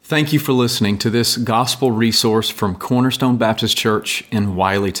Thank you for listening to this gospel resource from Cornerstone Baptist Church in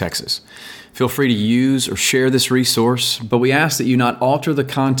Wiley, Texas. Feel free to use or share this resource, but we ask that you not alter the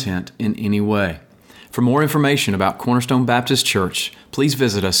content in any way. For more information about Cornerstone Baptist Church, please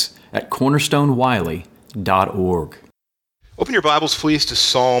visit us at cornerstonewiley.org. Open your Bibles, please, to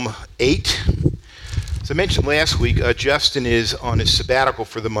Psalm 8. As I mentioned last week, Justin is on his sabbatical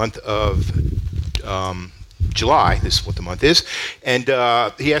for the month of July. This is what the month is. And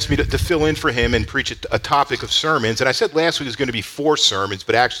he asked me to fill in for him and preach a topic of sermons. And I said last week it was going to be 4 sermons,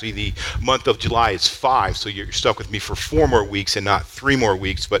 but actually the month of July is 5. So you're stuck with me for 4 more weeks and not 3 more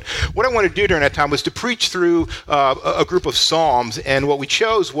weeks. But what I wanted to do during that time was to preach through a group of Psalms. And what we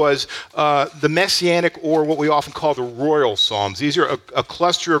chose was the Messianic, or what we often call the Royal Psalms. These are a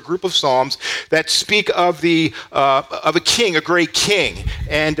cluster, a group of Psalms that speak of a king, a great king.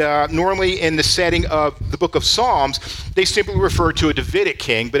 And normally in the setting of the book of Psalms, they simply refer to a Davidic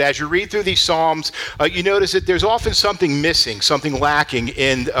king, but as you read through these Psalms, you notice that there's often something missing, something lacking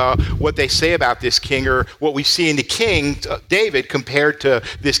in what they say about this king, or what we see in the king, David, compared to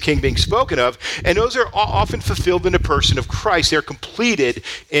this king being spoken of, and those are often fulfilled in the person of Christ. They're completed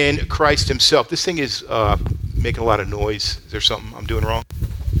in Christ himself. This thing is making a lot of noise. Is there something I'm doing wrong?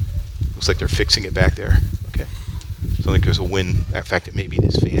 Looks like they're fixing it back there. Okay. Sounds like there's a wind. In fact, it may be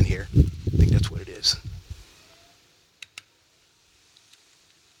this fan here. I think that's what it is.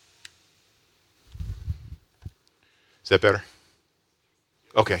 Is that better?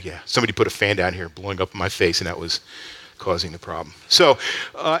 Okay, yeah. Somebody put a fan down here blowing up in my face, and that was causing the problem. So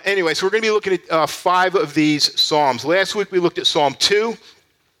anyway, so we're going to be looking at 5 of these Psalms. Last week we looked at Psalm 2.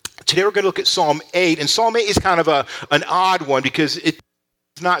 Today we're going to look at Psalm 8. And Psalm 8 is kind of an odd one because it's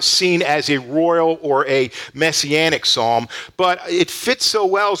not seen as a royal or a messianic psalm, but it fits so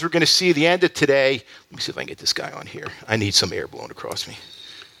well, as we're going to see at the end of today. Let me see if I can get this guy on here. I need some air blown across me.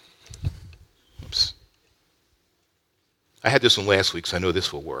 Oops. I had this one last week, so I know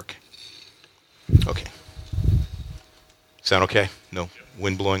this will work. Okay. Sound okay? No?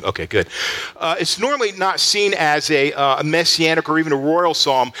 Wind blowing? Okay, good. It's normally not seen as a messianic or even a royal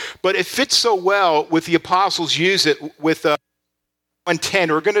psalm, but it fits so well with the apostles use it with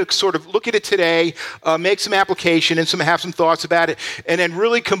 110. We're going to sort of look at it today, make some application and have some thoughts about it, and then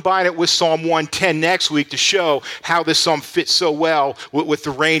really combine it with Psalm 110 next week to show how this psalm fits so well with the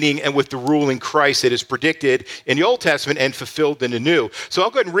reigning and with the ruling Christ that is predicted in the Old Testament and fulfilled in the New. So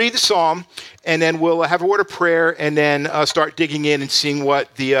I'll go ahead and read the psalm, and then we'll have a word of prayer, and then start digging in and seeing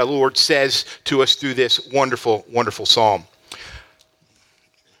what the Lord says to us through this wonderful, wonderful psalm.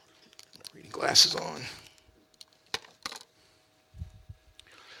 Reading glasses on.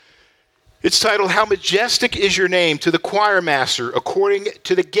 It's titled, How Majestic is Your Name, to the choir master, according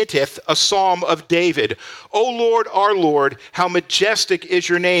to the Gittith, a psalm of David. O Lord, our Lord, how majestic is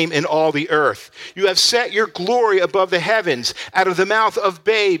your name in all the earth. You have set your glory above the heavens. Out of the mouth of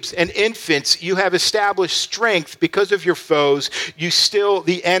babes and infants you have established strength. Because of your foes, you still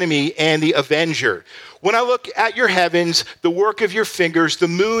the enemy and the avenger. When I look at your heavens, the work of your fingers, the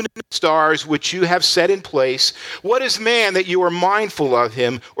moon and the stars which you have set in place, what is man that you are mindful of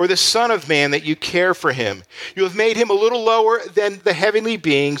him, or the son of man that you care for him? You have made him a little lower than the heavenly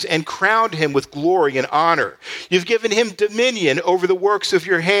beings and crowned him with glory and honor. You've given him dominion over the works of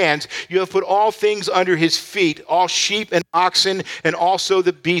your hands. You have put all things under his feet, all sheep and oxen, and also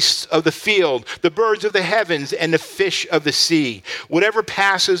the beasts of the field, the birds of the heavens, and the fish of the sea, whatever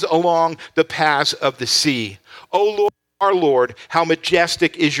passes along the paths of the sea. O Lord, our Lord, how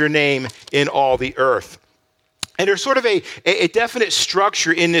majestic is your name in all the earth. And there's sort of a definite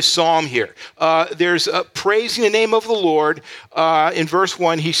structure in this psalm here. There's praising the name of the Lord. In verse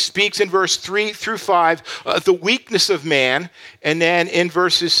 1, he speaks in verse 3 through 5, the weakness of man. And then in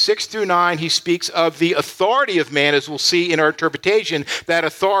verses 6 through 9, he speaks of the authority of man, as we'll see in our interpretation, that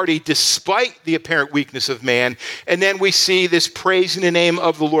authority despite the apparent weakness of man. And then we see this praising the name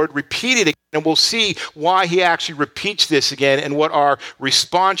of the Lord repeated again. And we'll see why he actually repeats this again and what our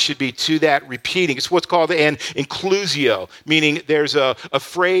response should be to that repeating. It's what's called an inclusio, meaning there's a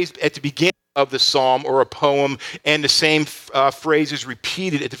phrase at the beginning of the psalm or a poem, and the same phrase is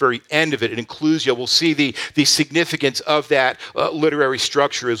repeated at the very end of it, an inclusio. We'll see the significance of that literary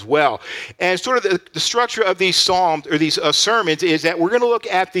structure as well. And sort of the structure of these psalms, or these sermons, is that we're going to look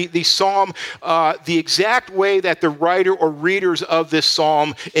at the psalm the exact way that the writer or readers of this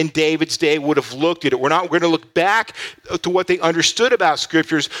psalm in David's day would have looked at it. We're going to look back to what they understood about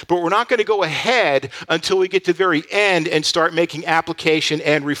scriptures, but we're not going to go ahead until we get to the very end and start making application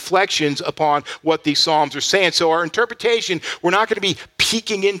and reflections upon upon what these Psalms are saying. So our interpretation, we're not going to be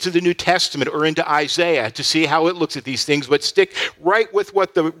peeking into the New Testament or into Isaiah to see how it looks at these things, but stick right with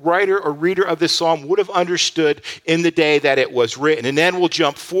what the writer or reader of this Psalm would have understood in the day that it was written. And then we'll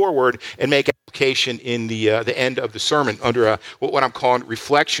jump forward and make application in the end of the sermon under what I'm calling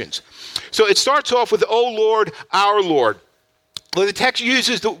reflections. So it starts off with, O Lord, our Lord. Well, the text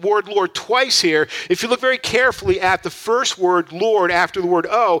uses the word Lord twice here. If you look very carefully at the first word, Lord, after the word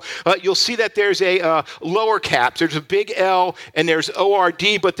O, you'll see that there's a lower caps. There's a big L and there's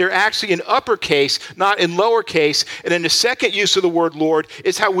O-R-D, but they're actually in uppercase, not in lowercase. And then the second use of the word Lord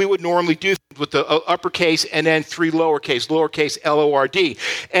is how we would normally do things with the uppercase and then three lowercase L-O-R-D.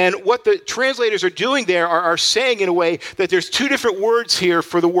 And what the translators are doing there are saying in a way that there's two different words here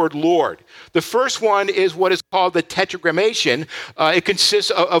for the word Lord. The first one is what is called the tetragrammation. It consists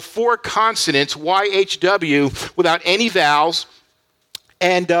of four consonants, YHW, without any vowels.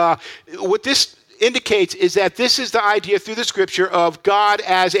 And what this indicates is that this is the idea through the scripture of God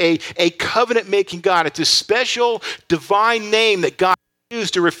as a covenant-making God. It's a special divine name that God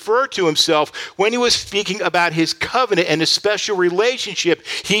used to refer to himself when he was speaking about his covenant and the special relationship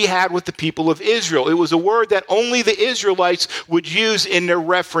he had with the people of Israel. It was a word that only the Israelites would use in their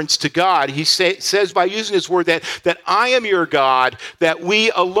reference to God. He says by using this word that I am your God, that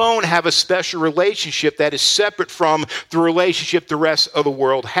we alone have a special relationship that is separate from the relationship the rest of the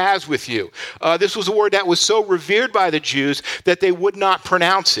world has with you. This was a word that was so revered by the Jews that they would not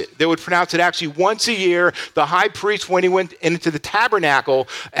pronounce it. They would pronounce it actually once a year. The high priest, when he went into the tabernacle,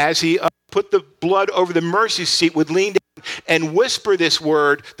 as he put the blood over the mercy seat, would lean down and whisper this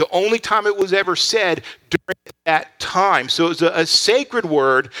word, the only time it was ever said during that time. So it was a sacred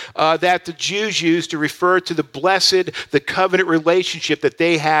word that the Jews used to refer to the covenant relationship that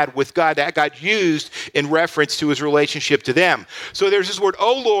they had with God, that God used in reference to his relationship to them. So there's this word,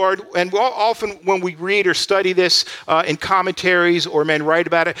 O Lord, and often when we read or study this in commentaries or men write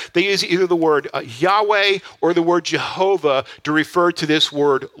about it, they use either the word Yahweh or the word Jehovah to refer to this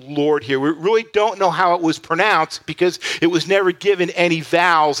word Lord here. We really don't know how it was pronounced because it was never given any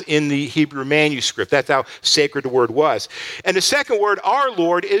vowels in the Hebrew manuscript. That's how sacred the word was. And the second word, our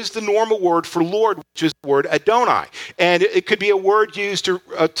Lord, is the normal word for Lord, which is the word Adonai. And it could be a word used to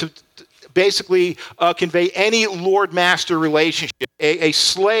basically convey any Lord-master relationship. A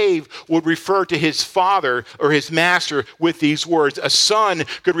slave would refer to his father or his master with these words. A son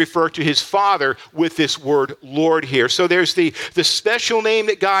could refer to his father with this word Lord here. So there's the special name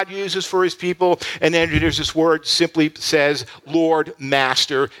that God uses for his people, and then there's this word simply says Lord,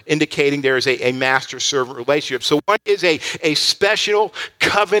 Master, indicating there is a master-servant relationship. So one is a special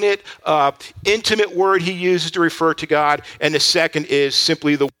covenant, intimate word he uses to refer to God, and the second is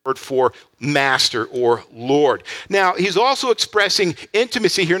simply the word for master or Lord. Now, he's also expressing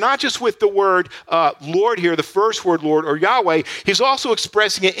intimacy here, not just with the word Lord here, the first word Lord or Yahweh. He's also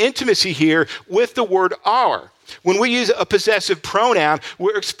expressing an intimacy here with the word our. When we use a possessive pronoun,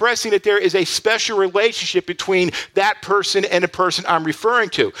 we're expressing that there is a special relationship between that person and the person I'm referring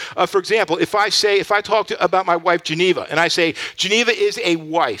to. For example, if I talk about my wife Geneva, and I say, Geneva is a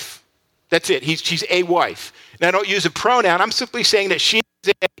wife. That's it. She's a wife. And I don't use a pronoun. I'm simply saying that she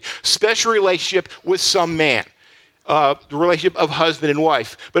is a special relationship with some man, the relationship of husband and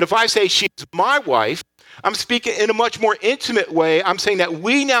wife. But if I say she's my wife, I'm speaking in a much more intimate way. I'm saying that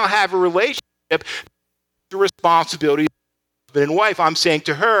we now have a relationship, the responsibility of husband and wife. I'm saying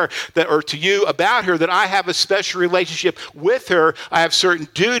to her or to you about her that I have a special relationship with her. I have certain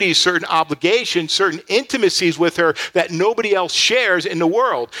duties, certain obligations, certain intimacies with her that nobody else shares in the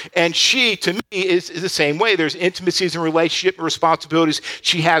world. And she, to me, is the same way. There's intimacies and relationship and responsibilities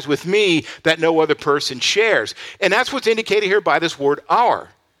she has with me that no other person shares. And that's what's indicated here by this word our.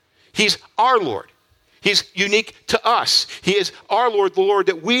 He's our Lord. He's unique to us. He is our Lord, the Lord,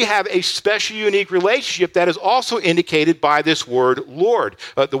 that we have a special, unique relationship that is also indicated by this word Lord,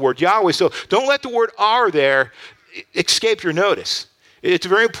 the word Yahweh. So don't let the word our there escape your notice. It's a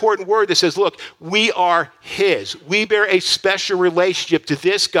very important word that says, look, we are his. We bear a special relationship to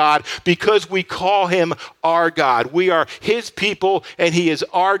this God because we call him our God. We are his people and he is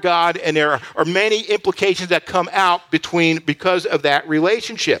our God, and there are many implications that come out because of that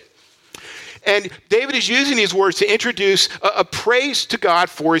relationship. And David is using these words to introduce a praise to God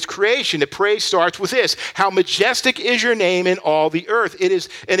for his creation. The praise starts with this: how majestic is your name in all the earth. It is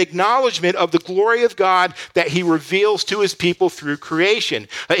an acknowledgement of the glory of God that he reveals to his people through creation.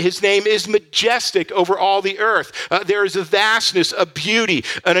 His name is majestic over all the earth. There is a vastness, a beauty,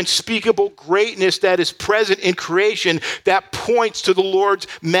 an unspeakable greatness that is present in creation that points to the Lord's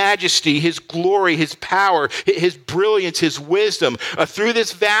majesty, his glory, his power, his brilliance, his wisdom. Through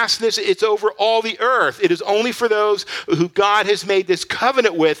this vastness, it's over all the earth. It is only for those who God has made this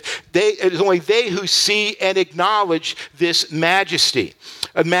covenant with. It is only they who see and acknowledge this majesty.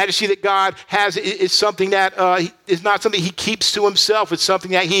 A majesty that God has is something that is not something he keeps to himself. It's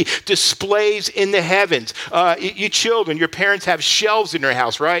something that he displays in the heavens. You children, your parents have shelves in their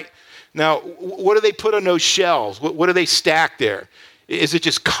house, right? Now, what do they put on those shelves? What do they stack there? Is it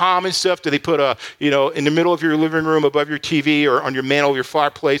just common stuff? Do they put in the middle of your living room above your TV or on your mantle of your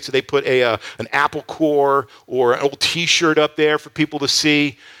fireplace, do they put an apple core or an old T-shirt up there for people to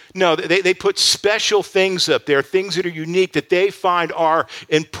see? No, they put special things up there, things that are unique that they find are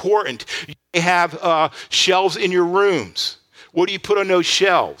important. You have shelves in your rooms. What do you put on those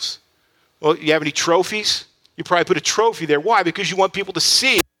shelves? Well, you have any trophies? You probably put a trophy there. Why? Because you want people to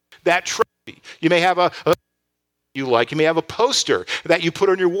see that trophy. You may have you may have a poster that you put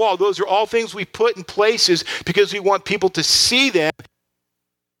on your wall. Those are all things we put in places because we want people to see them,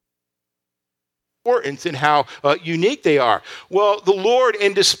 importance and how unique they are. Well, the Lord,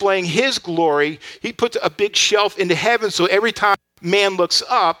 in displaying his glory, he puts a big shelf in the heavens, so every time man looks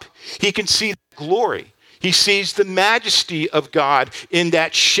up, he can see the glory. He sees the majesty of God in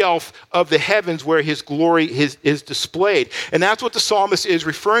that shelf of the heavens where his glory is displayed. And that's what the psalmist is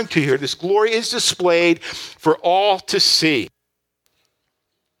referring to here. This glory is displayed for all to see.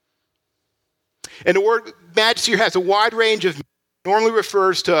 And the word majesty here has a wide range of normally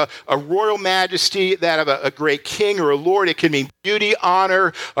refers to a royal majesty, that of a great king or a lord. It can mean beauty,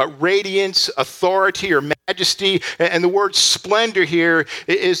 honor, radiance, authority, or majesty. And the word splendor here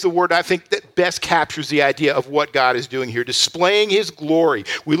is the word I think that best captures the idea of what God is doing here, displaying his glory.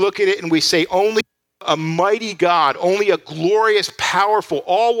 We look at it and we say only a mighty God, only a glorious, powerful,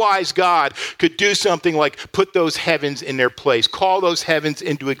 all-wise God could do something like put those heavens in their place, call those heavens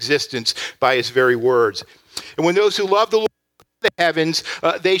into existence by his very words. And when those who love the Lord the heavens,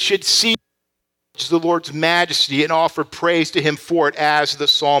 they should see the Lord's majesty and offer praise to him for it, as the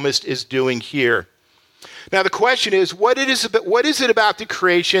psalmist is doing here. Now the question is, what is it about the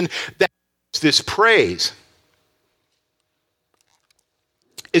creation that gives this praise?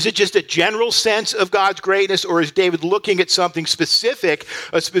 Is it just a general sense of God's greatness, or is David looking at something specific,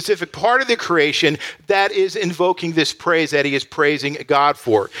 a specific part of the creation that is invoking this praise that he is praising God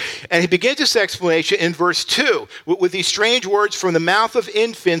for? And he begins this explanation in verse 2 with these strange words: from the mouth of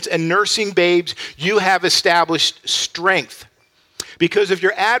infants and nursing babes you have established strength because of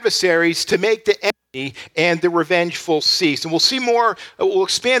your adversaries, to make the enemy and the revengeful cease. And we'll see more, we'll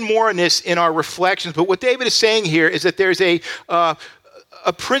expand more on this in our reflections. But what David is saying here is that there's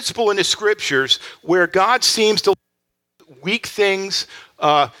a principle in the scriptures where God seems to weak things,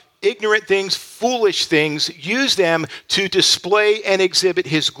 ignorant things, foolish things, use them to display and exhibit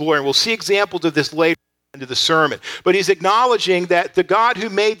his glory. And we'll see examples of this later into the sermon. But he's acknowledging that the God who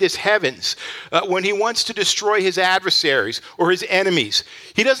made this heavens, when he wants to destroy his adversaries or his enemies,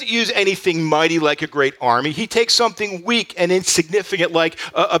 he doesn't use anything mighty like a great army. He takes something weak and insignificant like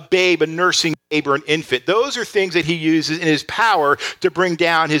a babe, a nursing babe, or an infant. Those are things that he uses in his power to bring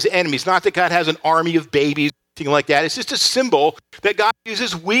down his enemies. Not that God has an army of babies, anything like that. It's just a symbol that God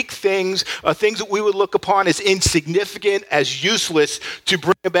uses weak things, things that we would look upon as insignificant, as useless, to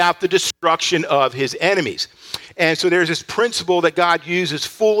bring about the destruction of his enemies. And so there's this principle that God uses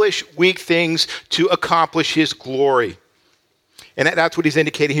foolish, weak things to accomplish his glory. And that's what he's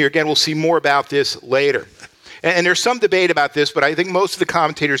indicating here. Again, we'll see more about this later. And there's some debate about this, but I think most of the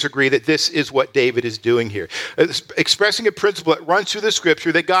commentators agree that this is what David is doing here. Expressing a principle that runs through the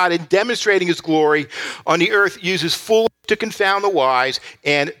scripture that God, in demonstrating his glory on the earth, uses foolish to confound the wise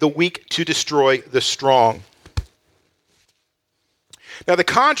and the weak to destroy the strong. Now, the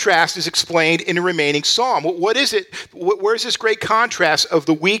contrast is explained in the remaining psalm. What is it? Where's this great contrast of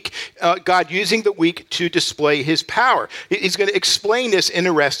the weak, God using the weak to display his power? He's going to explain this in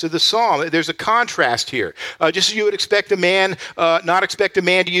the rest of the psalm. There's a contrast here. Just as you would expect a man, not expect a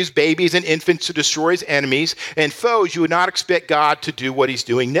man to use babies and infants to destroy his enemies and foes, you would not expect God to do what he's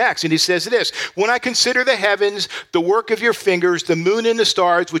doing next. And he says this: when I consider the heavens, the work of your fingers, the moon and the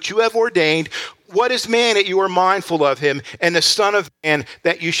stars, which you have ordained, what is man that you are mindful of him, and the son of man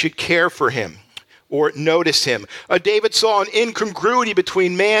that you should care for him? or notice him. David saw an incongruity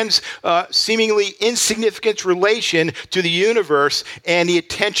between man's seemingly insignificant relation to the universe and the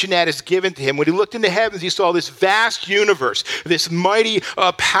attention that is given to him. When he looked into heavens, he saw this vast universe, this mighty,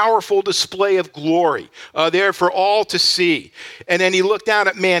 powerful display of glory there for all to see. And then he looked down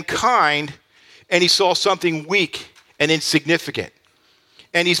at mankind and he saw something weak and insignificant.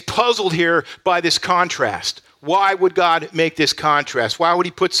 And he's puzzled here by this contrast. Why would God make this contrast? Why would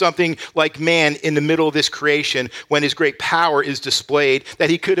he put something like man in the middle of this creation when his great power is displayed, that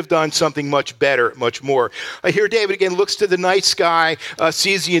he could have done something much better, much more? Here David again looks to the night sky,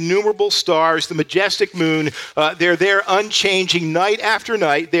 sees the innumerable stars, the majestic moon. They're there unchanging night after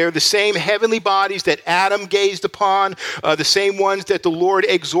night. They're the same heavenly bodies that Adam gazed upon, the same ones that the Lord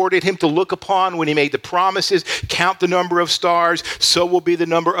exhorted him to look upon when he made the promises. Count the number of stars, so will be the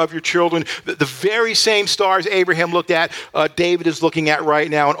number of your children. The very same stars Abraham looked at, David is looking at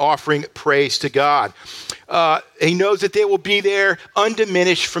right now and offering praise to God. He knows that they will be there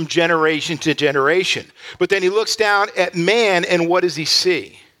undiminished from generation to generation. But then he looks down at man, and what does he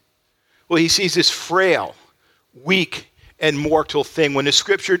see? Well, he sees this frail, weak, and mortal thing. When the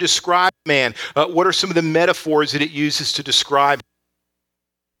scripture describes man, what are some of the metaphors that it uses to describe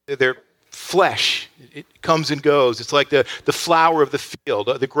their flesh? It comes and goes. It's like the flower of the field,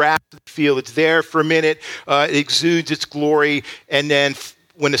 the grass of the field. It's there for a minute. It exudes its glory. And then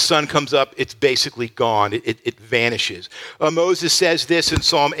when the sun comes up, it's basically gone. It vanishes. Moses says this in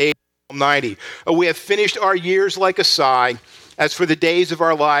Psalm 8, Psalm 90. We have finished our years like a sigh. As for the days of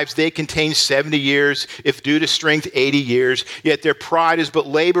our lives, they contain 70 years, if due to strength, 80 years. Yet their pride is but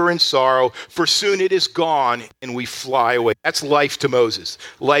labor and sorrow, for soon it is gone and we fly away. That's life to Moses,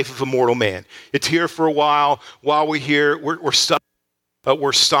 life of a mortal man. It's here for a while. While we're here, we're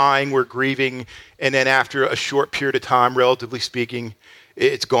sighing, we're grieving, and then after a short period of time, relatively speaking,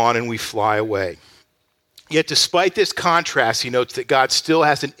 it's gone and we fly away. Yet despite this contrast, he notes that God still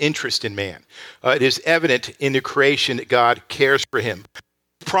has an interest in man. It is evident in the creation that God cares for him.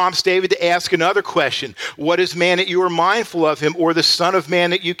 It prompts David to ask another question. What is man that you are mindful of him, or the son of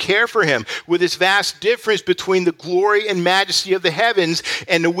man that you care for him? With this vast difference between the glory and majesty of the heavens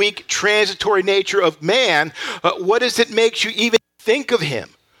and the weak transitory nature of man, what is it makes you even think of him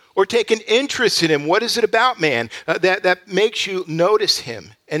or take an interest in him? What is it about man that makes you notice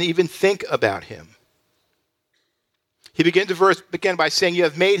him and even think about him? He begins the verse again by saying, you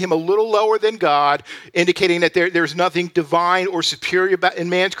have made him a little lower than God, indicating that there's nothing divine or superior in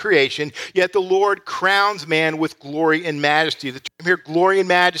man's creation, yet the Lord crowns man with glory and majesty. The term here, glory and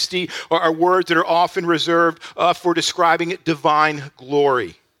majesty, are words that are often reserved for describing divine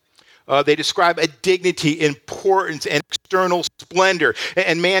glory. They describe a dignity, importance, and external splendor.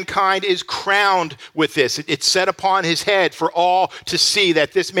 And mankind is crowned with this. It's set upon his head for all to see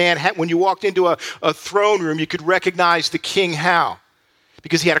that this man, when you walked into a throne room, you could recognize the king how?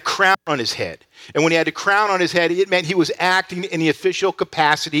 Because he had a crown on his head. And when he had a crown on his head, it meant he was acting in the official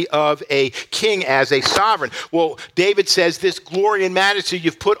capacity of a king as a sovereign. Well, David says this glory and majesty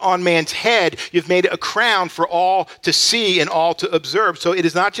you've put on man's head, you've made it a crown for all to see and all to observe. So it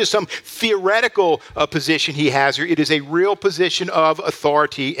is not just some theoretical position he has here. It is a real position of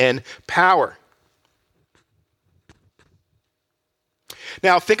authority and power.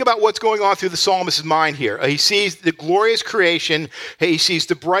 Now, think about what's going on through the psalmist's mind here. He sees the glorious creation. He sees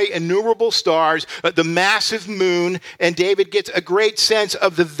the bright, innumerable stars, the massive moon, and David gets a great sense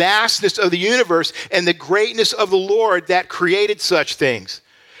of the vastness of the universe and the greatness of the Lord that created such things.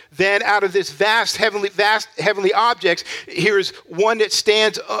 Then out of this vast heavenly objects, here's one that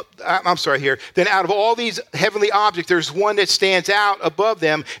stands up. Then out of all these heavenly objects, there's one that stands out above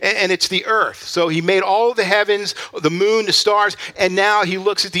them, and it's the earth. So he made all of the heavens, the moon, the stars, and now he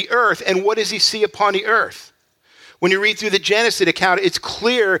looks at the earth, and what does he see upon the earth? When you read through the Genesis account, it's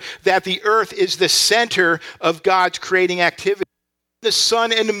clear that the earth is the center of God's creating activity. The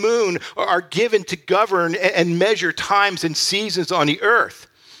sun and the moon are given to govern and measure times and seasons on the earth.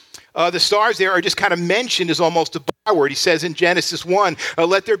 The stars there are just kind of mentioned as almost a byword. He says in Genesis 1,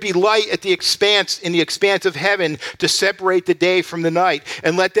 let there be light in the expanse of heaven to separate the day from the night,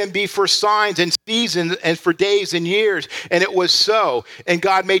 and let them be for signs and seasons and for days and years. And it was so. And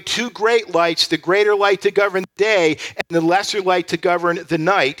God made two great lights, the greater light to govern the day and the lesser light to govern the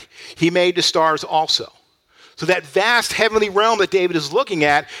night. He made the stars also. So that vast heavenly realm that David is looking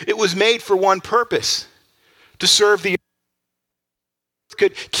at, it was made for one purpose, to serve the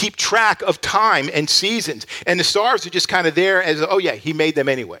could keep track of time and seasons. And the stars are just kind of there as, oh yeah, he made them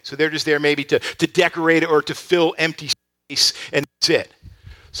anyway. So they're just there maybe to decorate it or to fill empty space, and that's it.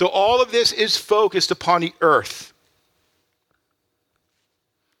 So all of this is focused upon the earth.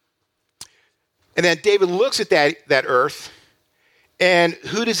 And then David looks at that earth, and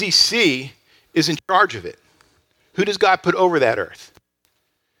who does he see is in charge of it? Who does God put over that earth?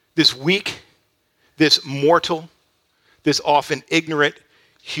 This weak, this mortal, this often ignorant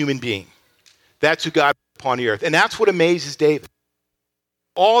human being. That's who God put upon the earth. And that's what amazes David.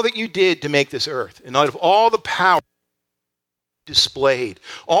 All that you did to make this earth, in light of all the power displayed,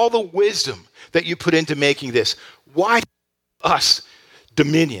 all the wisdom that you put into making this, why us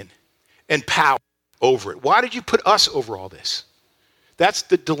dominion and power over it? Why did you put us over all this? That's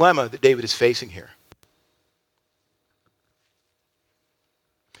the dilemma that David is facing here.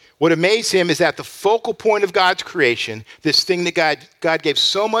 What amazed him is that the focal point of God's creation, this thing that God gave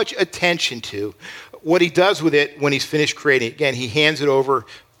so much attention to, what he does with it when he's finished creating it, again, he hands it over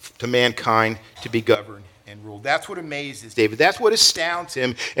to mankind to be governed and ruled. That's what amazes David. That's what astounds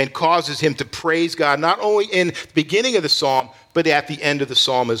him and causes him to praise God, not only in the beginning of the psalm, but at the end of the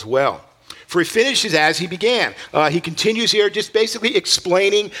psalm as well. For he finishes as he began. He continues here just basically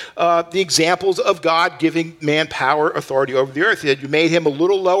explaining the examples of God giving man power, authority over the earth. You made him a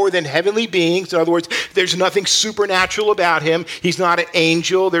little lower than heavenly beings. In other words, there's nothing supernatural about him. He's not an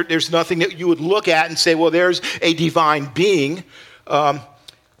angel. There's nothing that you would look at and say, well, there's a divine being.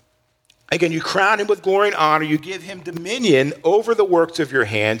 Again, you crown him with glory and honor. You give him dominion over the works of your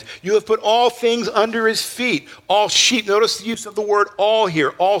hands. You have put all things under his feet. All sheep. Notice the use of the word all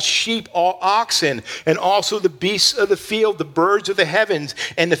here. All sheep, all oxen, and also the beasts of the field, the birds of the heavens,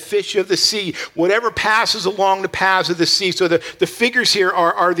 and the fish of the sea. Whatever passes along the paths of the sea. So the figures here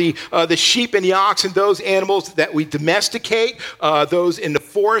are the sheep and the oxen, those animals that we domesticate, those in the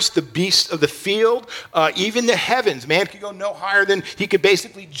forest, the beasts of the field, even the heavens. Man could go no higher than he could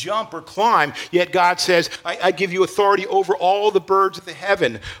basically jump or climb. Yet God says, I give you authority over all the birds of the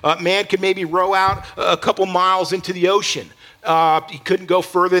heaven. Man could maybe row out a couple miles into the ocean. He couldn't go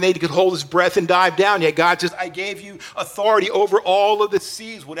further than he could hold his breath and dive down. Yet God says, I gave you authority over all of the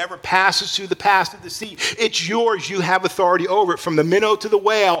seas. Whatever passes through the path of the sea, it's yours. You have authority over it. From the minnow to the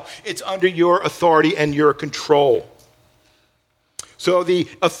whale, it's under your authority and your control. So the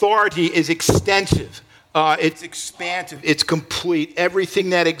authority is extensive. It's expansive. It's complete.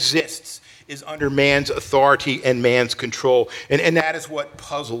 Everything that exists is under man's authority and man's control. And that is what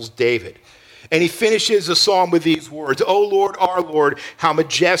puzzles David. And he finishes the psalm with these words, O Lord, our Lord, how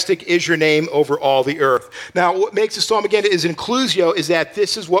majestic is your name over all the earth. Now, what makes the psalm, again, is inclusio, is that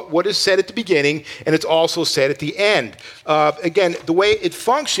this is what is said at the beginning, and it's also said at the end. Again, the way it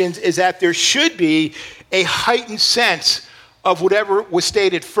functions is that there should be a heightened sense of whatever was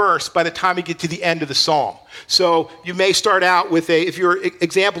stated first by the time you get to the end of the psalm. So you may start out with if you're an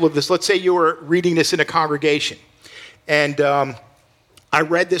example of this, let's say you were reading this in a congregation. And I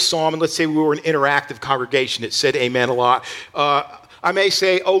read this psalm, and let's say we were an interactive congregation that said amen a lot. I may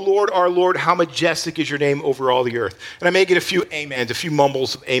say, O Lord, our Lord, how majestic is your name over all the earth. And I may get a few amens, a few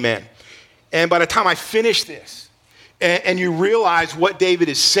mumbles of amen. And by the time I finish this, and you realize what David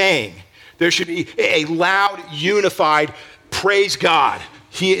is saying, there should be a loud, unified praise God.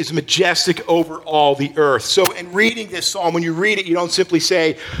 He is majestic over all the earth. So in reading this psalm, when you read it, you don't simply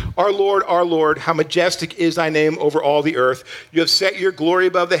say, our Lord, how majestic is thy name over all the earth. You have set your glory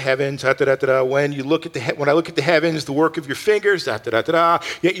above the heavens. When you look at when I look at the heavens, the work of your fingers.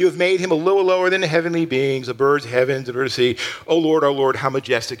 Yet you have made him a little lower than the heavenly beings, the birds of heavens, the birds of the sea. O Lord, our Lord, how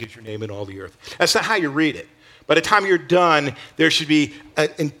majestic is your name in all the earth. That's not how you read it. By the time you're done, there should be an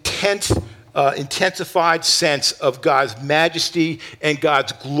intensified sense of God's majesty and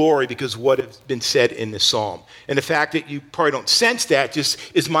God's glory because of what has been said in the psalm. And the fact that you probably don't sense that just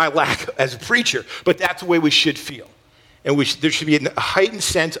is my lack as a preacher, but that's the way we should feel. And there should be a heightened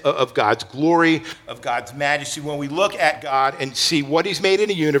sense of God's glory, of God's majesty when we look at God and see what he's made in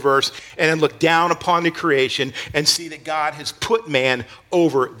the universe and then look down upon the creation and see that God has put man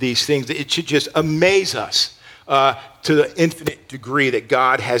over these things. It should just amaze us to the infinite degree that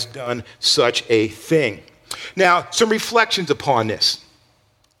God has done such a thing. Now, some reflections upon this.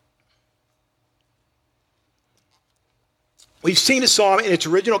 We've seen the psalm in its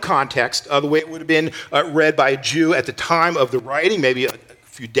original context, the way it would have been read by a Jew at the time of the writing, maybe a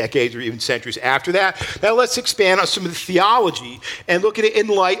few decades or even centuries after that. Now let's expand on some of the theology and look at it in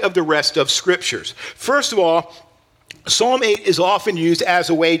light of the rest of scriptures. First of all, Psalm 8 is often used as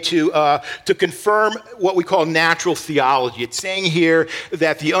a way to confirm what we call natural theology. It's saying here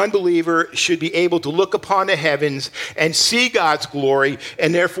that the unbeliever should be able to look upon the heavens and see God's glory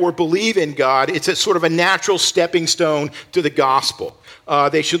and therefore believe in God. It's a sort of a natural stepping stone to the gospel.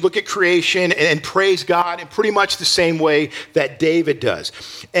 They should look at creation and praise God in pretty much the same way that David does.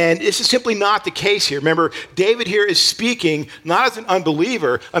 And this is simply not the case here. Remember, David here is speaking not as an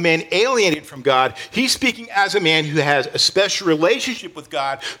unbeliever, a man alienated from God. He's speaking as a man who has a special relationship with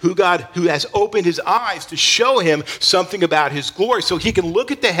God, who has opened his eyes to show him something about his glory. So he can look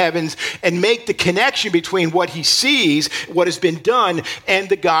at the heavens and make the connection between what he sees, what has been done, and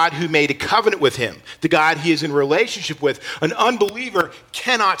the God who made a covenant with him, the God he is in relationship with. An unbeliever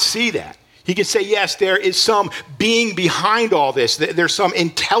cannot see that. He can say, yes, there is some being behind all this. There's some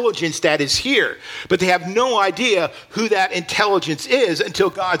intelligence that is here. But they have no idea who that intelligence is until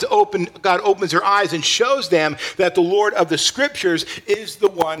God opens their eyes and shows them that the Lord of the Scriptures is the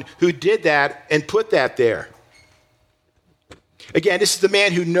one who did that and put that there. Again, this is the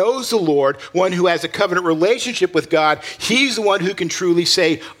man who knows the Lord, one who has a covenant relationship with God. He's the one who can truly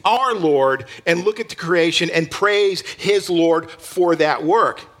say, our Lord, and look at the creation and praise his Lord for that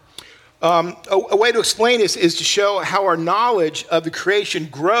work. A way to explain this is to show how our knowledge of the creation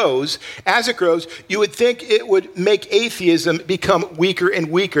grows. As it grows, you would think it would make atheism become weaker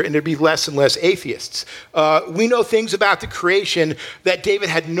and weaker, and there'd be less and less atheists. We know things about the creation that David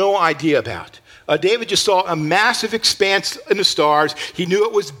had no idea about. David just saw a massive expanse in the stars. He knew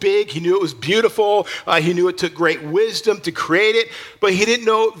it was big. He knew it was beautiful. He knew it took great wisdom to create it, but he didn't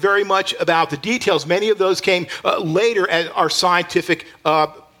know very much about the details. Many of those came later as our scientific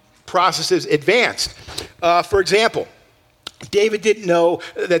processes advanced. For example, David didn't know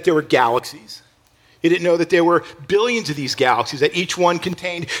that there were galaxies. He didn't know that there were billions of these galaxies, that each one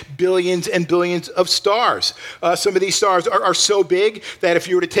contained billions and billions of stars. Some of these stars are so big that if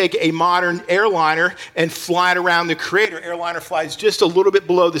you were to take a modern airliner and fly it around the Creator, airliner flies just a little bit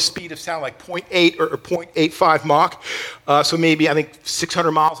below the speed of sound, like 0.8 or 0.85 Mach, so maybe, I think,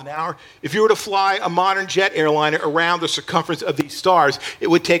 600 miles an hour. If you were to fly a modern jet airliner around the circumference of these stars, it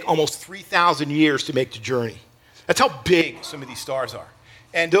would take almost 3,000 years to make the journey. That's how big some of these stars are.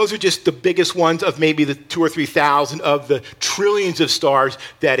 And those are just the biggest ones of maybe the 2,000 or 3,000 of the trillions of stars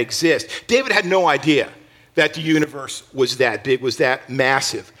that exist. David had no idea that the universe was that big, was that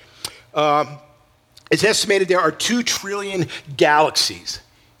massive. It's estimated there are 2 trillion galaxies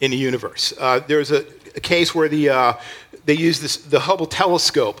in the universe. There's a case where they used the Hubble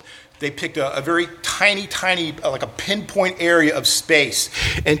telescope. They picked a very tiny, like a pinpoint area of space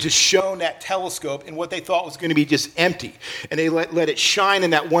and just shone that telescope in what they thought was going to be just empty. And they let it shine in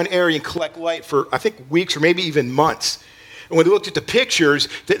that one area and collect light for, I think, weeks or maybe even months. And when they looked at the pictures,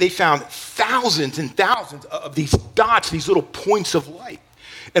 they found thousands and thousands of these dots, these little points of light.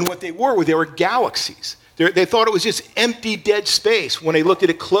 And what they were galaxies. They thought it was just empty, dead space. When they looked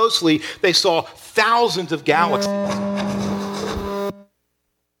at it closely, they saw thousands of galaxies.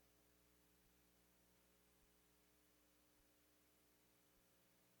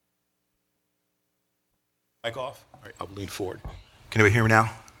 Mic off? All right, I'll lean forward. Can anybody hear me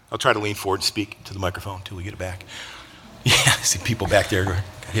now? I'll try to lean forward and speak to the microphone until we get it back. Yeah, I see people back there got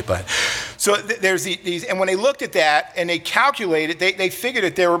hit by it. So there's these, and when they looked at that and they calculated, they figured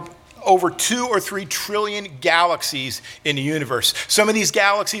that there were over 2 or 3 trillion galaxies in the universe. Some of these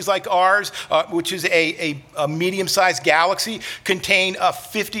galaxies, like ours, which is a medium-sized galaxy, contain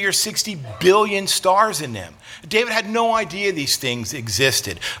 50 or 60 billion stars in them. David had no idea these things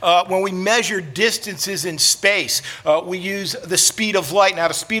existed. When we measure distances in space, we use the speed of light. Now,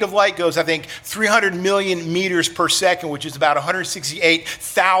 the speed of light goes, I think, 300 million meters per second, which is about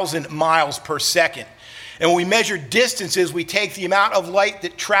 168,000 miles per second. And when we measure distances, we take the amount of light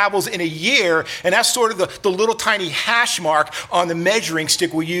that travels in a year, and that's sort of the little tiny hash mark on the measuring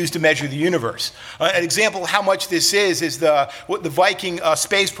stick we use to measure the universe. An example of how much this is the Viking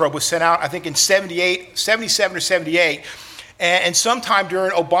space probe was sent out, I think, in 77 or 78. And sometime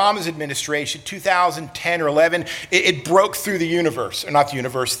during Obama's administration, 2010 or 11, it broke through the universe, or not the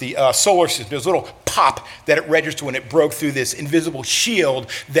universe, the solar system. There was a little pop that it registered when it broke through this invisible shield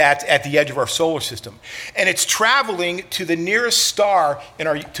that's at the edge of our solar system. And it's traveling to the nearest star in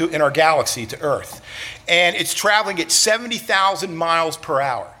our galaxy, to Earth. And it's traveling at 70,000 miles per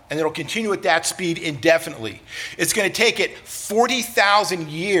hour. And it'll continue at that speed indefinitely. It's going to take it 40,000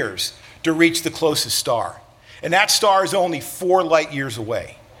 years to reach the closest star. And that star is only 4 light years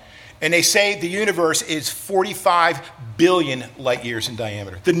away. And they say the universe is 45 billion light years in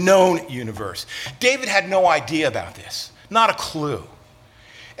diameter, the known universe. David had no idea about this, not a clue.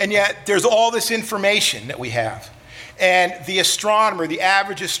 And yet there's all this information that we have. And the astronomer, the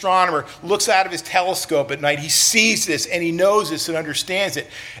average astronomer, looks out of his telescope at night. He sees this and he knows this and understands it.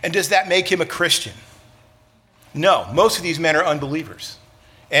 And does that make him a Christian? No. Most of these men are unbelievers.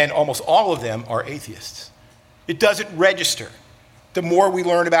 And almost all of them are atheists. It doesn't register. The more we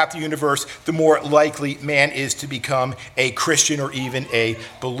learn about the universe, the more likely man is to become a Christian or even a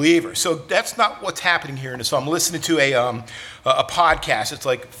believer. So that's not what's happening here in the psalm. I'm listening to a podcast. It's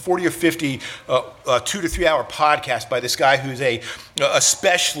like 40 or 50 2 to 3 hour podcast by this guy who's a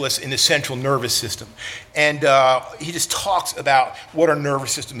specialist in the central nervous system. And he just talks about what our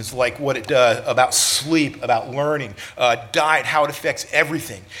nervous system is like, what it does, about sleep, about learning, diet, how it affects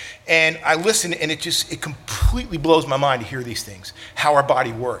everything. And I listen, and it completely blows my mind to hear these things, how our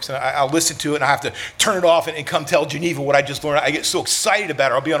body works. And I'll listen to it, and I have to turn it off and come tell Geneva what I just learned. I get so excited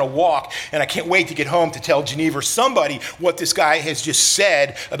about it. I'll be on a walk, and I can't wait to get home to tell Geneva or somebody what this guy has just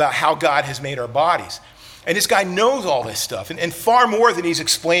said about how God has made our bodies. And this guy knows all this stuff. And far more than he's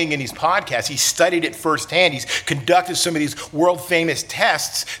explaining in these podcasts, he studied it firsthand. He's conducted some of these world-famous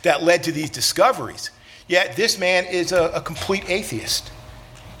tests that led to these discoveries. Yet this man is a complete atheist.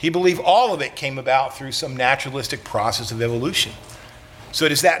 He believed all of it came about through some naturalistic process of evolution. So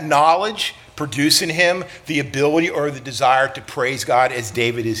does that knowledge produce in him the ability or the desire to praise God as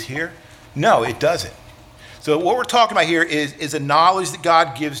David is here? No, it doesn't. So what we're talking about here is a knowledge that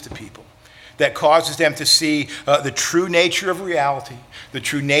God gives to people that causes them to see the true nature of reality, the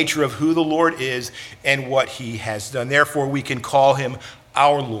true nature of who the Lord is and what he has done. Therefore, we can call him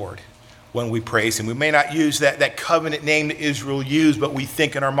our Lord when we praise him. We may not use that covenant name that Israel used, but we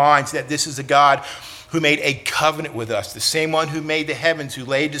think in our minds that this is a God who made a covenant with us, the same one who made the heavens, who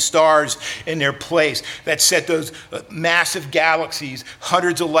laid the stars in their place, that set those massive galaxies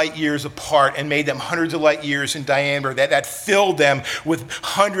hundreds of light years apart and made them hundreds of light years in diameter, that filled them with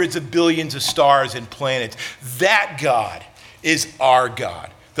hundreds of billions of stars and planets. That God is our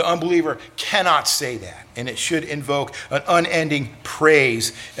God. The unbeliever cannot say that, and it should invoke an unending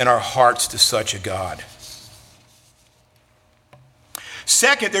praise in our hearts to such a God.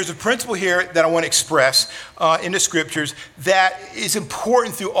 Second, there's a principle here that I want to express in the scriptures that is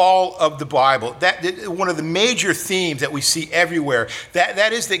important through all of the Bible. That one of the major themes that we see everywhere,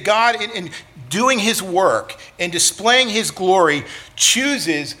 that is that God, in doing his work and displaying his glory,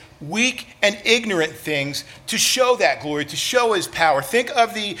 chooses weak and ignorant things to show that glory, to show his power. Think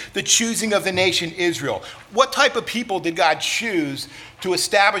of the choosing of the nation Israel. What type of people did God choose to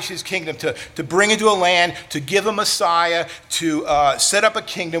establish his kingdom, to bring into a land, to give a Messiah, to set up a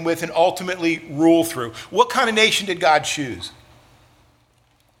kingdom with, and ultimately rule through? What kind of nation did God choose?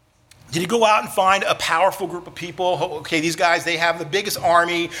 Did he go out and find a powerful group of people? Okay, these guys, they have the biggest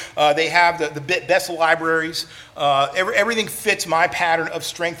army. They have the best libraries. Everything fits my pattern of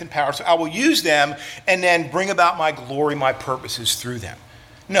strength and power. So I will use them and then bring about my glory, my purposes through them.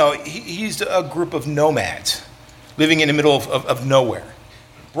 No, he's a group of nomads living in the middle of nowhere.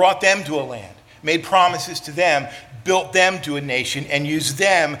 Brought them to a land, made promises to them, built them to a nation, and used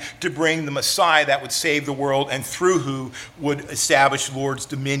them to bring the Messiah that would save the world and through who would establish the Lord's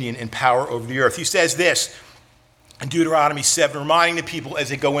dominion and power over the earth. He says this in Deuteronomy 7, reminding the people as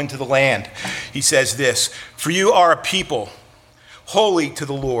they go into the land. He says this, "For you are a people holy to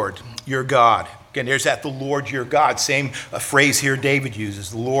the Lord your God." Again, there's that, the Lord your God. Same phrase here David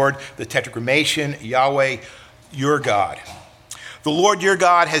uses. The Lord, the tetragrammation, Yahweh, your God. The Lord your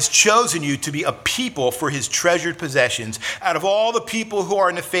God has chosen you to be a people for his treasured possessions. Out of all the people who are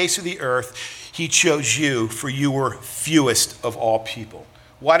in the face of the earth, he chose you, for you were fewest of all people.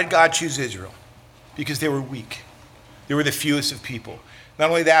 Why did God choose Israel? Because they were weak. They were the fewest of people. Not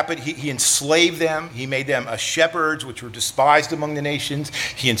only that, but he enslaved them. He made them shepherds, which were despised among the nations.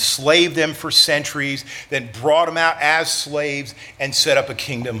 He enslaved them for centuries, then brought them out as slaves and set up a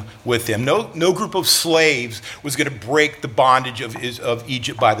kingdom with them. No group of slaves was going to break the bondage of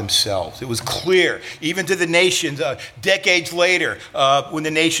Egypt by themselves. It was clear, even to the nations, decades later, when the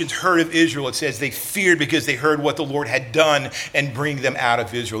nations heard of Israel, it says they feared because they heard what the Lord had done and bring them out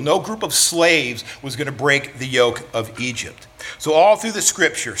of Israel. No group of slaves was going to break the yoke of Egypt. So all through the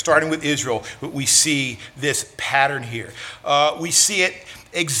scripture, starting with Israel, we see this pattern here. We see it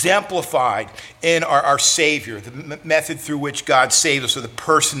exemplified in our Savior, the method through which God saves us, or the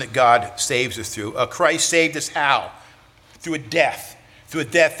person that God saves us through. Christ saved us how? Through a death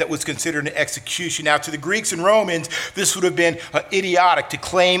that was considered an execution. Now, to the Greeks and Romans, this would have been idiotic to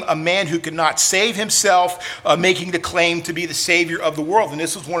claim a man who could not save himself, making the claim to be the Savior of the world. And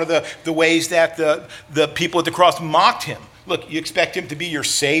this was one of the ways that the people at the cross mocked him. Look, you expect him to be your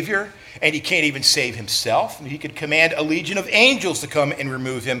Savior? And he can't even save himself. He could command a legion of angels to come and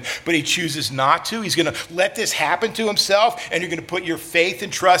remove him, but he chooses not to. He's going to let this happen to himself, and you're going to put your faith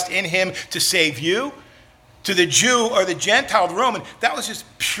and trust in him to save you. To the Jew or the Gentile, the Roman, that was just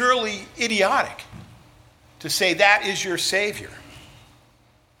purely idiotic to say that is your Savior.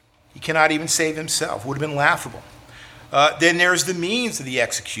 He cannot even save himself. It would have been laughable. Then there's the means of the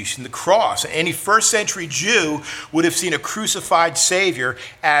execution, the cross. Any first century Jew would have seen a crucified Savior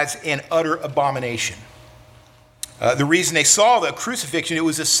as an utter abomination. The reason they saw the crucifixion, it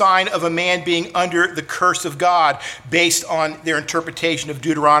was a sign of a man being under the curse of God based on their interpretation of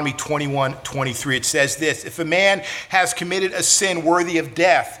Deuteronomy 21:23. It says this: if a man has committed a sin worthy of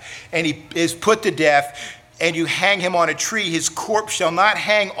death and he is put to death, and you hang him on a tree, his corpse shall not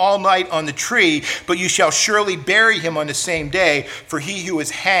hang all night on the tree, but you shall surely bury him on the same day, for he who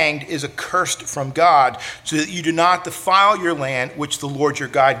is hanged is accursed from God, so that you do not defile your land, which the Lord your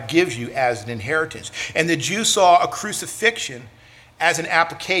God gives you as an inheritance. And the Jews saw a crucifixion as an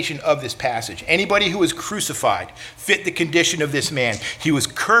application of this passage. Anybody who was crucified fit the condition of this man. He was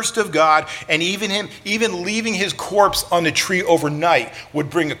cursed of God, and even leaving his corpse on the tree overnight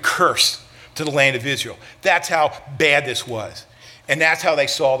would bring a curse to the land of Israel. That's how bad this was. And that's how they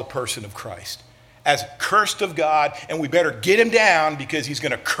saw the person of Christ, as cursed of God, and we better get him down because he's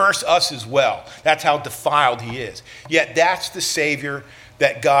going to curse us as well. That's how defiled he is. Yet that's the Savior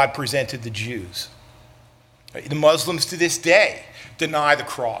that God presented the Jews. The Muslims to this day deny the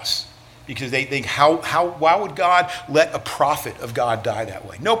cross because they think, why would God let a prophet of God die that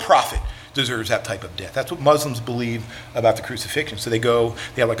way? No prophet deserves that type of death. That's what Muslims believe about the crucifixion. So they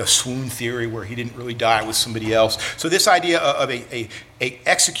have like a swoon theory where he didn't really die, it was somebody else. So this idea of a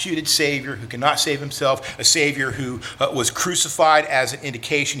executed Savior who cannot save himself, a Savior who was crucified as an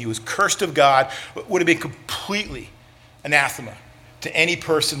indication he was cursed of God, would have been completely anathema to any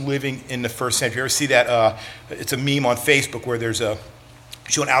person living in the first century. You ever see that? It's a meme on Facebook where there's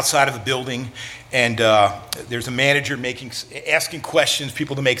shown outside of a building, and there's a manager asking questions,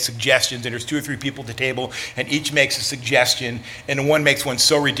 people to make suggestions, and there's 2 or 3 people at the table, and each makes a suggestion, and the one makes one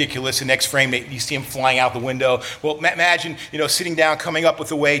so ridiculous, the next frame you see him flying out the window. Well, imagine sitting down, coming up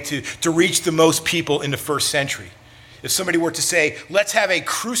with a way to reach the most people in the first century. If somebody were to say, let's have a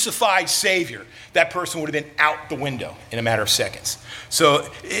crucified Savior, that person would have been out the window in a matter of seconds. So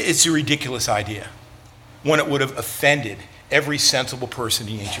it's a ridiculous idea, one that would have offended every sensible person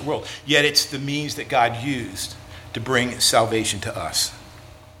in the ancient world. Yet it's the means that God used to bring salvation to us.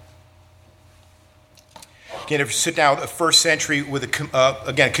 Again, if you sit down with a first century with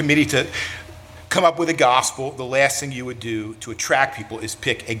a committee to come up with a gospel, the last thing you would do to attract people is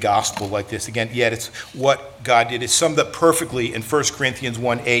pick a gospel like this. Again, yet it's what God did. It's summed up perfectly in 1 Corinthians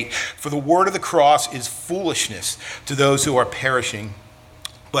 1:8. For the word of the cross is foolishness to those who are perishing,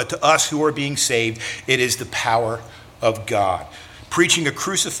 but to us who are being saved, it is the power of God. Preaching a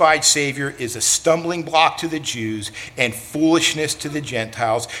crucified Savior is a stumbling block to the Jews and foolishness to the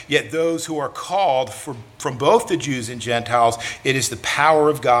Gentiles. Yet those who are called from both the Jews and Gentiles, it is the power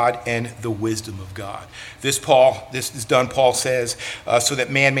of God and the wisdom of God. This is done, Paul says, so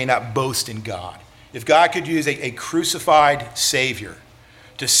that man may not boast in God. If God could use a crucified Savior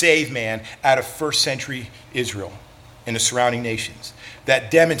to save man out of first century Israel and the surrounding nations,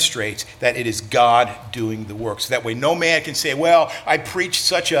 that demonstrates that it is God doing the work. So that way no man can say, well, I preached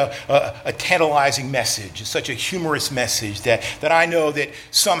such a tantalizing message, such a humorous message that I know that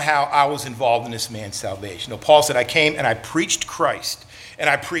somehow I was involved in this man's salvation. No, Paul said, I came and I preached Christ, and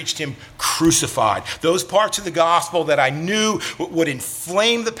I preached him crucified. Those parts of the gospel that I knew would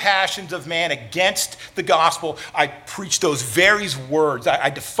inflame the passions of man against the gospel, I preached those very words. I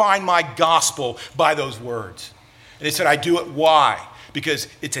defined my gospel by those words. And they said, I do it. Why? Because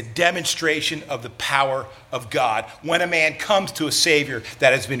it's a demonstration of the power of God when a man comes to a Savior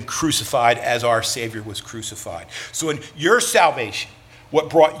that has been crucified as our Savior was crucified. So in your salvation, what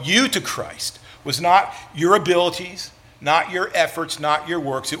brought you to Christ was not your abilities, not your efforts, not your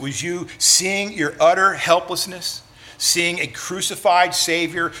works. It was you seeing your utter helplessness, seeing a crucified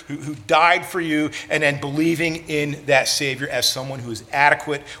Savior who died for you, and then believing in that Savior as someone who is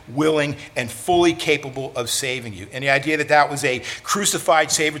adequate, willing, and fully capable of saving you. And the idea that that was a crucified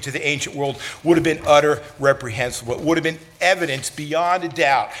Savior to the ancient world would have been utter reprehensible. It would have been evidence beyond a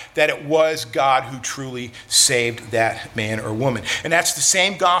doubt that it was God who truly saved that man or woman. And that's the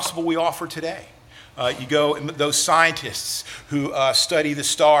same gospel we offer today. You go, those scientists who study the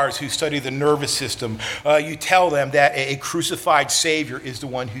stars, who study the nervous system, you tell them that a crucified Savior is the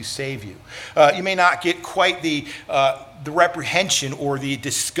one who saved you. You may not get quite the reprehension or the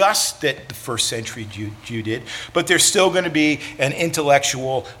disgust that the first century Jew did, but there's still going to be an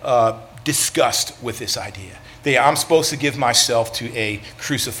intellectual disgust with this idea. I'm supposed to give myself to a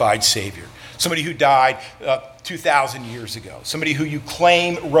crucified Savior, somebody who died 2,000 years ago, somebody who you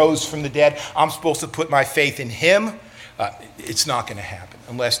claim rose from the dead. I'm supposed to put my faith in him. It's not going to happen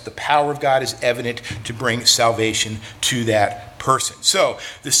unless the power of God is evident to bring salvation to that person. So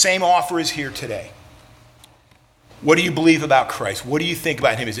the same offer is here today. What do you believe about Christ? What do you think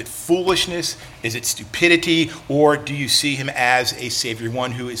about him? Is it foolishness? Is it stupidity? Or do you see him as a Savior,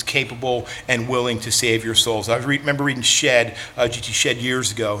 one who is capable and willing to save your souls? I remember reading G.T. Shedd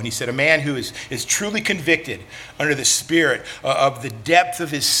years ago, and he said, a man who is truly convicted under the Spirit of the depth of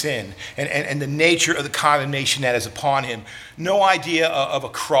his sin and the nature of the condemnation that is upon him, no idea of a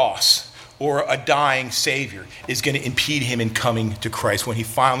cross or a dying Savior is going to impede him in coming to Christ when he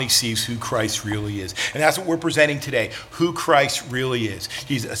finally sees who Christ really is. And that's what we're presenting today, who Christ really is.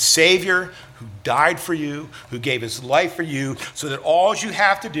 He's a Savior who died for you, who gave his life for you, so that all you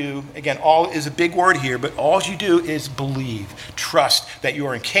have to do, again, all is a big word here, but all you do is believe, trust that you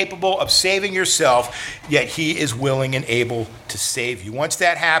are incapable of saving yourself, yet he is willing and able to save you. Once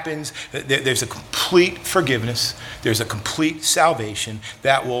that happens, there's a complete forgiveness, there's a complete salvation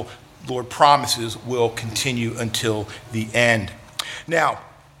that Lord promises will continue until the end. Now,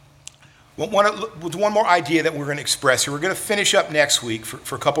 one more idea that we're going to express here. We're going to finish up next week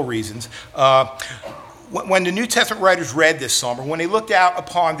for a couple reasons. When the New Testament writers read this psalm, or when they looked out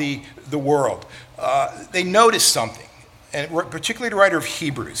upon the world, they noticed something. And particularly the writer of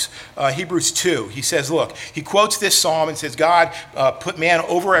Hebrews 2, he says, look, he quotes this psalm and says, God put man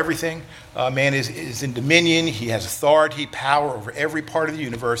over everything. Man is in dominion. He has authority, power over every part of the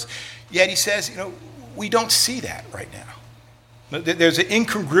universe. Yet he says, we don't see that right now. There's an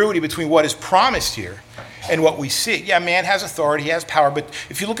incongruity between what is promised here and what we see. Yeah, man has authority, he has power, but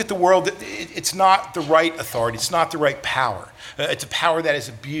if you look at the world, it's not the right authority, it's not the right power. It's a power that is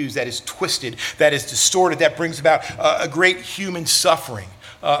abused, that is twisted, that is distorted, that brings about a great human suffering.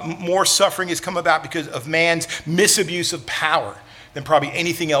 More suffering has come about because of man's misabuse of power than probably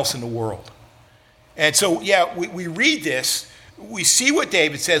anything else in the world. And so, yeah, we read this, we see what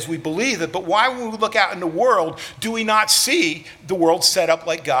David says, we believe it, but why, when we look out in the world, do we not see the world set up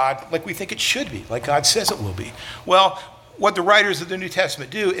like we think it should be, like God says it will be? Well, what the writers of the New Testament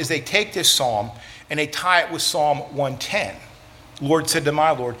do is they take this psalm and they tie it with Psalm 110. Lord said to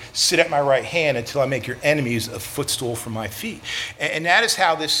my Lord, sit at my right hand until I make your enemies a footstool for my feet. And that is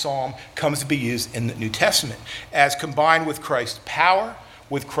how this psalm comes to be used in the New Testament, as combined with Christ's power,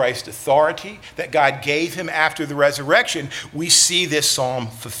 with Christ's authority that God gave him after the resurrection. We see this psalm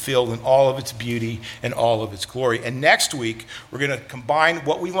fulfilled in all of its beauty and all of its glory. And next week, we're going to combine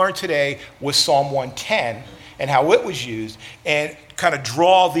what we learned today with Psalm 110 and how it was used, and kind of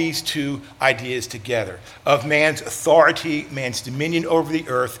draw these two ideas together of man's authority, man's dominion over the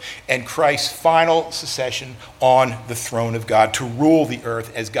earth, and Christ's final succession on the throne of God to rule the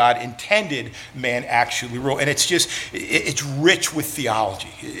earth as God intended man actually rule. And it's rich with theology.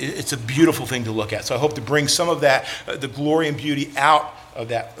 It's a beautiful thing to look at. So I hope to bring some of that, the glory and beauty out of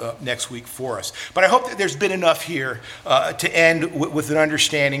that next week for us. But I hope that there's been enough here to end with an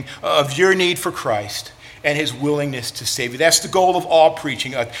understanding of your need for Christ and his willingness to save you. That's the goal of all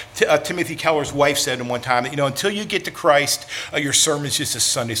preaching. Timothy Keller's wife said in one time that, until you get to Christ, your sermon is just a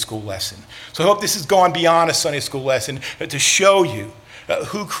Sunday school lesson. So I hope this has gone beyond a Sunday school lesson to show you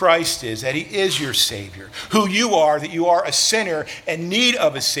who Christ is, that he is your Savior, who you are, that you are a sinner in need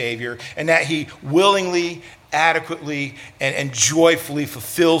of a Savior, and that he willingly, adequately, and joyfully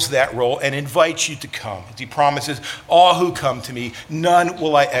fulfills that role and invites you to come. As he promises, all who come to me, none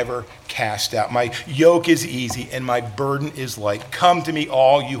will I ever cast out. My yoke is easy and my burden is light. Come to me,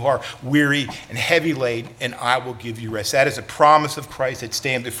 all you are weary and heavy laden, and I will give you rest. That is a promise of Christ that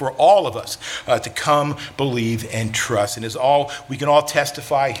stands before all of us to come, believe, and trust. And we can all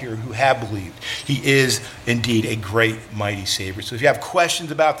testify here who have believed. He is indeed a great, mighty Savior. So if you have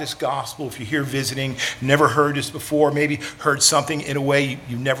questions about this gospel, if you're here visiting, never heard this before, maybe heard something in a way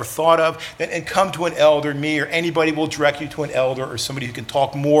you never thought of, then come to an elder. Me or anybody will direct you to an elder or somebody who can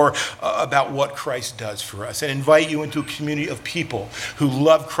talk more about what Christ does for us, and invite you into a community of people who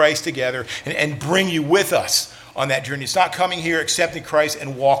love Christ together and bring you with us on that journey. It's not coming here, accepting Christ,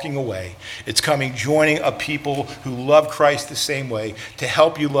 and walking away. It's coming, joining a people who love Christ the same way to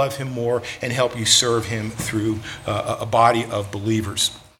help you love him more and help you serve him through a body of believers.